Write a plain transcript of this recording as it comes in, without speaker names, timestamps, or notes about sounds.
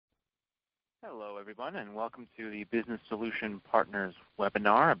Hello, everyone, and welcome to the Business Solution Partners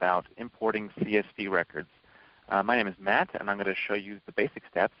webinar about importing CSV records. My name is Matt, and I'm going to show you the basic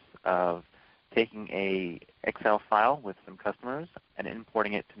steps of taking an Excel file with some customers and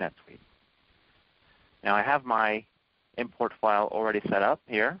importing it to NetSuite. Now, I have my import file already set up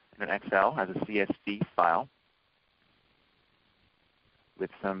here in an Excel as a CSV file with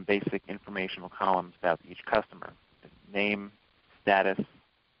some basic informational columns about each customer: name, status,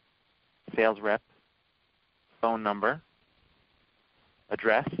 sales rep, phone number,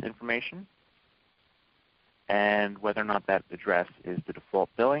 address information, and whether or not that address is the default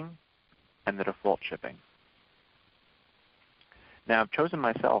billing and the default shipping. Now, I've chosen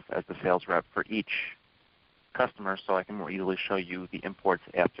myself as the sales rep for each customer so I can more easily show you the imports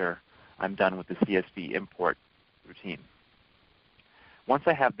after I'm done with the CSV import routine. Once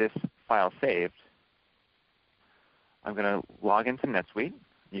I have this file saved, I'm going to log into NetSuite.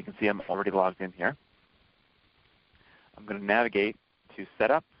 You can see I'm already logged in here. I'm going to navigate to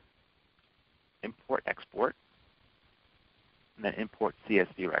Setup, Import Export, and then Import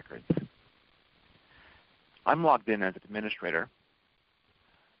CSV Records. I'm logged in as an administrator,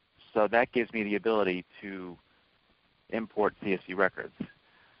 so that gives me the ability to import CSV records.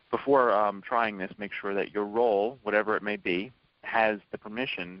 Before trying this, make sure that your role, whatever it may be, has the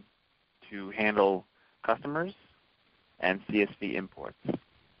permission to handle customers and CSV imports.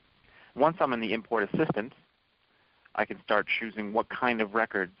 Once I'm in the Import Assistant, I can start choosing what kind of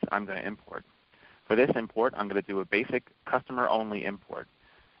records I'm going to import. For this import, I'm going to do a basic customer-only import.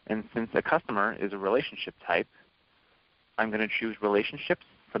 And since a customer is a relationship type, I'm going to choose relationships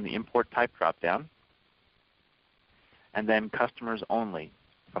from the Import Type dropdown, and then customers only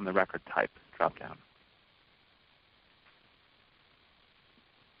from the Record Type dropdown.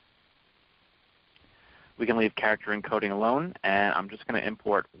 We can leave character encoding alone, and I'm just going to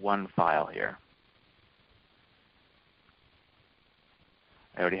import one file here.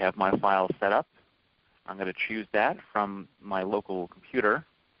 I already have my file set up. I'm going to choose that from my local computer.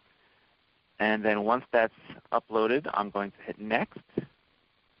 And then once that's uploaded, I'm going to hit Next.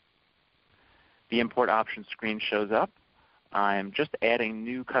 The import options screen shows up. I'm just adding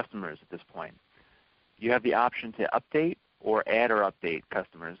new customers at this point. You have the option to update or add or update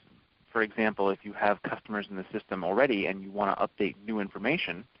customers. For example, if you have customers in the system already and you want to update new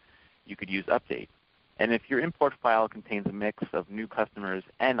information, you could use Update. And if your import file contains a mix of new customers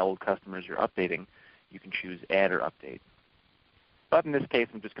and old customers you're updating, you can choose Add or Update. But in this case,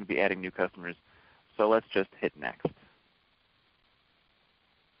 I'm just going to be adding new customers, so let's just hit Next.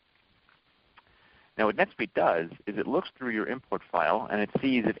 Now, what NetSuite does is it looks through your import file and it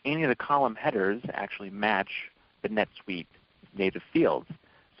sees if any of the column headers actually match the NetSuite native fields.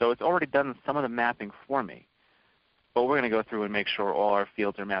 So it's already done some of the mapping for me. But we're going to go through and make sure all our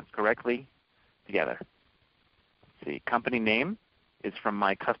fields are mapped correctly together. Let's see, company name is from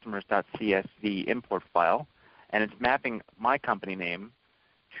my customers.csv import file, and it's mapping my company name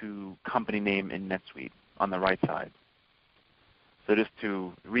to company name in NetSuite on the right side. So just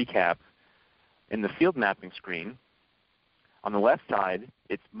to recap, in the field mapping screen, on the left side,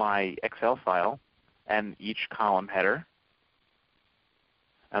 it's my Excel file and each column header.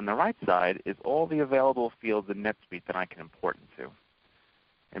 On the right side is all the available fields in NetSuite that I can import into.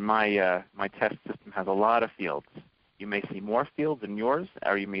 And my test system has a lot of fields. You may see more fields in yours,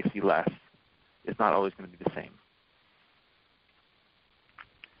 or you may see less. It's not always going to be the same.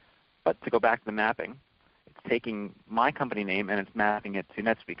 But to go back to the mapping, it's taking my company name and it's mapping it to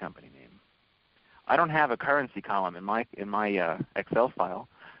NetSuite company name. I don't have a currency column in my Excel file,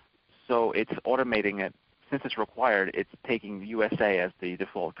 so it's automating it. Since it's required, it's taking USA as the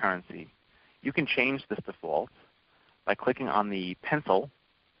default currency. You can change this default by clicking on the pencil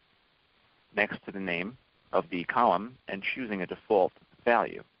next to the name of the column and choosing a default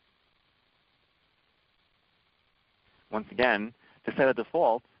value. Once again, to set a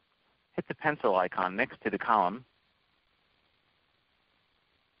default, hit the pencil icon next to the column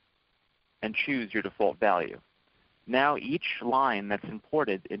and choose your default value. Now each line that's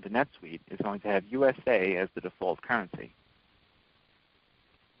imported into NetSuite is going to have USA as the default currency.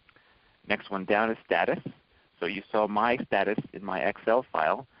 Next one down is status. So you saw my status in my Excel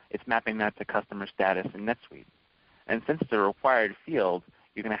file. It's mapping that to customer status in NetSuite. And since it's a required field,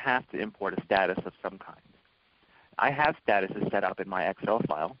 you're going to have to import a status of some kind. I have statuses set up in my Excel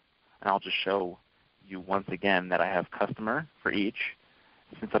file, and I'll just show you once again that I have customer for each,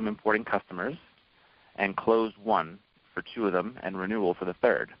 since I'm importing customers, and closed one for two of them, and renewal for the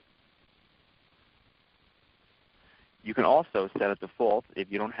third. You can also set a default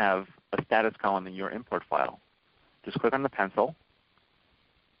if you don't have a status column in your import file. Just click on the pencil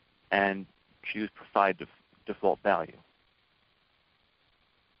and choose Provide Default Value.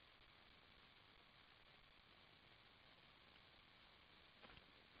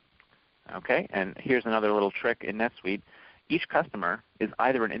 Okay, and here's another little trick in NetSuite. Each customer is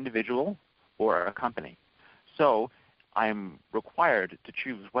either an individual or a company. So I'm required to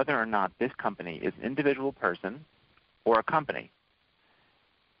choose whether or not this company is an individual person or a company.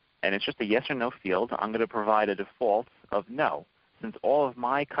 And it's just a yes or no field. I'm going to provide a default of no, since all of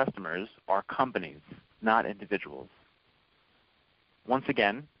my customers are companies, not individuals. Once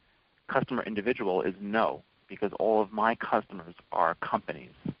again, customer individual is no, because all of my customers are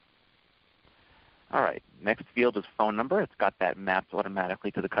companies. All right, next field is phone number. It's got that mapped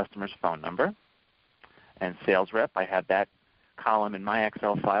automatically to the customer's phone number. And sales rep, I have that column in my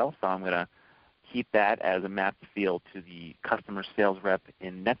Excel file, so I'm going to keep that as a mapped field to the customer sales rep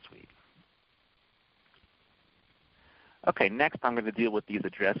in NetSuite. Okay, next I'm going to deal with these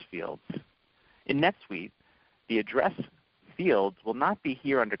address fields. In NetSuite, the address fields will not be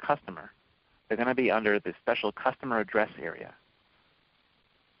here under customer. They're going to be under the special customer address area.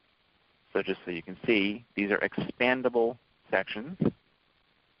 So just so you can see, these are expandable sections.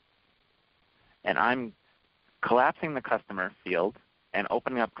 And I'm collapsing the customer field and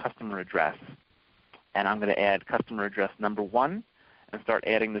opening up customer address. And I'm going to add customer address number 1 and start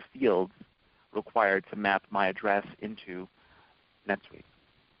adding the fields required to map my address into NetSuite.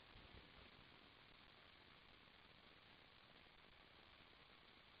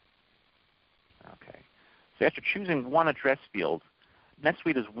 Okay. So after choosing one address field,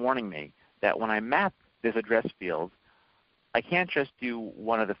 NetSuite is warning me that when I map this address field, I can't just do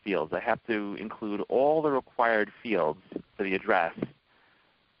one of the fields. I have to include all the required fields for the address.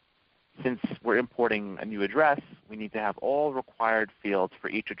 Since we're importing a new address, we need to have all required fields for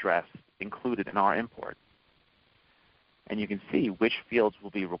each address included in our import. And you can see which fields will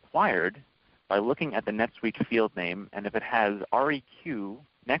be required by looking at the NetSuite field name, and if it has REQ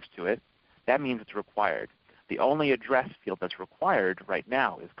next to it, that means it's required. The only address field that's required right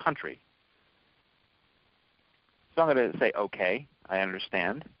now is country. So I'm going to say OK, I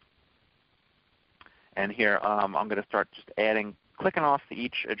understand. And here I'm going to start just clicking off to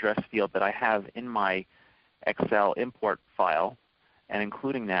each address field that I have in my Excel import file and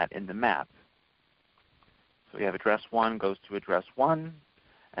including that in the map. So we have address 1 goes to address 1,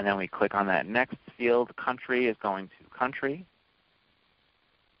 and then we click on that next field. Country is going to country.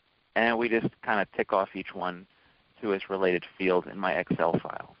 And we just kind of tick off each one to its related field in my Excel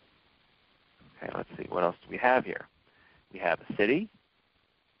file. Okay, let's see. What else do we have here? We have a city.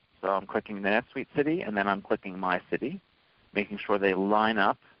 So I'm clicking the NetSuite city, and then I'm clicking my city, making sure they line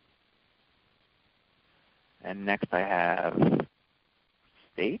up. And next I have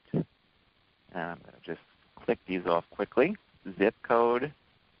state. And I'm going to just click these off quickly. Zip code.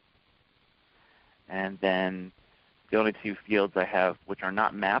 And then the only two fields I have which are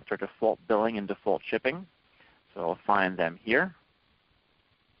not mapped are default billing and default shipping. So I'll find them here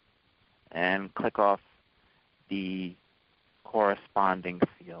and click off the corresponding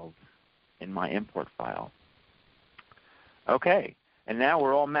fields in my import file. Okay, and now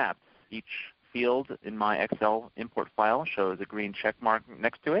we're all mapped. Each field in my Excel import file shows a green check mark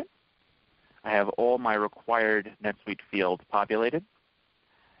next to it. I have all my required NetSuite fields populated,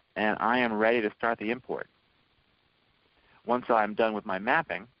 and I am ready to start the import. Once I'm done with my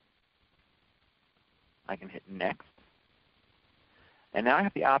mapping, I can hit Next. And now I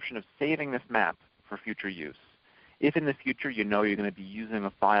have the option of saving this map for future use. If in the future you know you're going to be using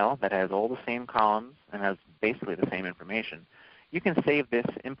a file that has all the same columns and has basically the same information, you can save this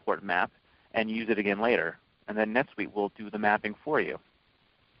import map and use it again later. And then NetSuite will do the mapping for you.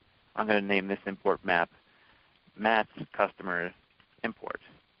 I'm going to name this import map Matt's Customer Import.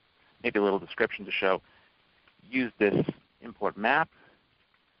 Maybe a little description to show, use this import map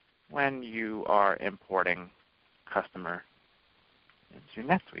when you are importing customer into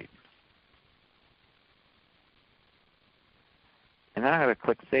NetSuite. And then I'm going to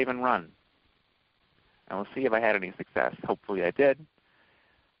click Save and Run. And we'll see if I had any success. Hopefully I did.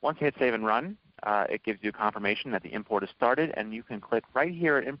 Once you hit Save and Run, it gives you a confirmation that the import is started, and you can click right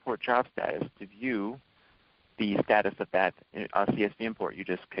here at Import Job Status to view the status of that CSV import you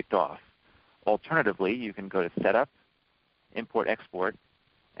just kicked off. Alternatively, you can go to Setup, Import Export,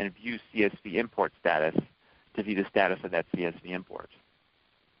 and view CSV Import Status to view the status of that CSV import.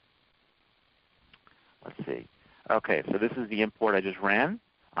 Let's see. Okay, so this is the import I just ran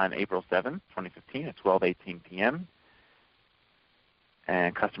on April 7, 2015 at 12:18 p.m.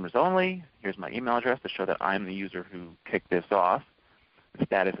 And customers only. Here's my email address to show that I'm the user who kicked this off. The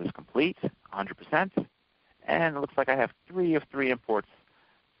status is complete, 100%. And it looks like I have 3 of 3 imports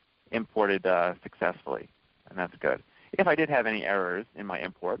imported successfully, and that's good. If I did have any errors in my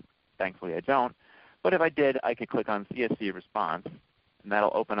import, thankfully I don't, but if I did, I could click on CSV response, and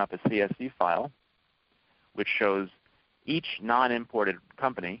that'll open up a CSV file which shows each non-imported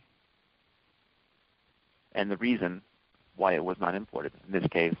company and the reason why it was not imported. In this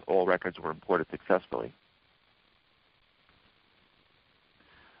case, all records were imported successfully.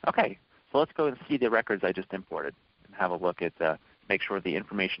 Okay, so let's go and see the records I just imported and have a look at, make sure the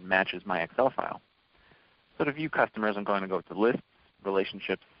information matches my Excel file. So to view customers, I'm going to go to Lists,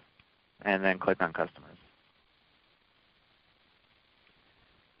 Relationships, and then click on Customers.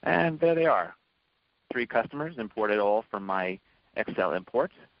 And there they are. 3 customers imported all from my Excel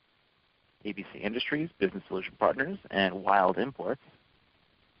import. ABC Industries, Business Solution Partners, and Wild Imports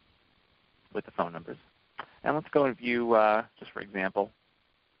with the phone numbers. And let's go and view, just for example,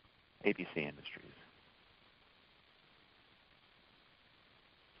 ABC Industries.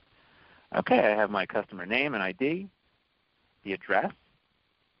 Okay, I have my customer name and ID, the address,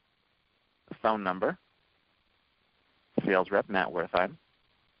 the phone number, sales rep Matt Wertheim.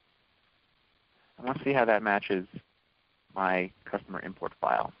 And let's see how that matches my customer import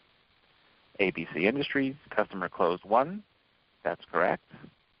file. ABC Industries, customer closed 1, that's correct.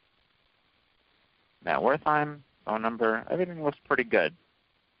 Matt Wertheim, phone number, everything looks pretty good.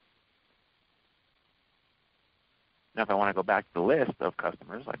 Now if I want to go back to the list of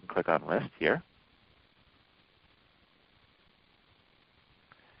customers, I can click on List here.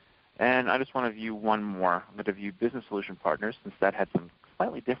 And I just want to view one more. I'm going to view Business Solution Partners since that had some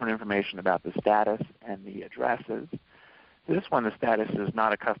slightly different information about the status and the addresses. This one, the status is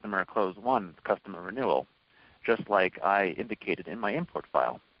not a customer closed 1, it's customer renewal, just like I indicated in my import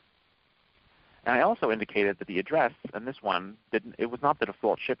file. And I also indicated that the address on this one, it was not the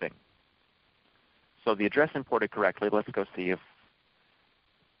default shipping. So the address imported correctly. Let's go see if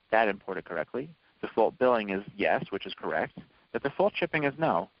that imported correctly. Default billing is yes, which is correct. The default shipping is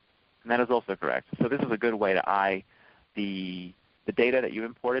no, and that is also correct. So this is a good way to eye the data that you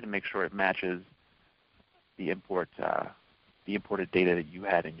imported and make sure it matches the imported data that you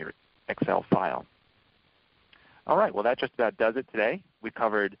had in your Excel file. All right, well that just about does it today. We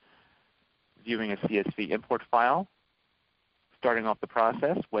covered viewing a CSV import file, starting off the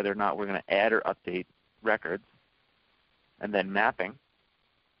process, whether or not we're going to add or update records, and then mapping,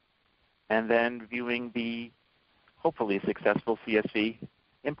 and then viewing the hopefully successful CSV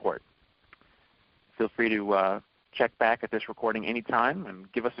import. Feel free to check back at this recording anytime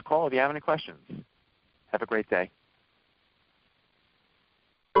and give us a call if you have any questions. Have a great day.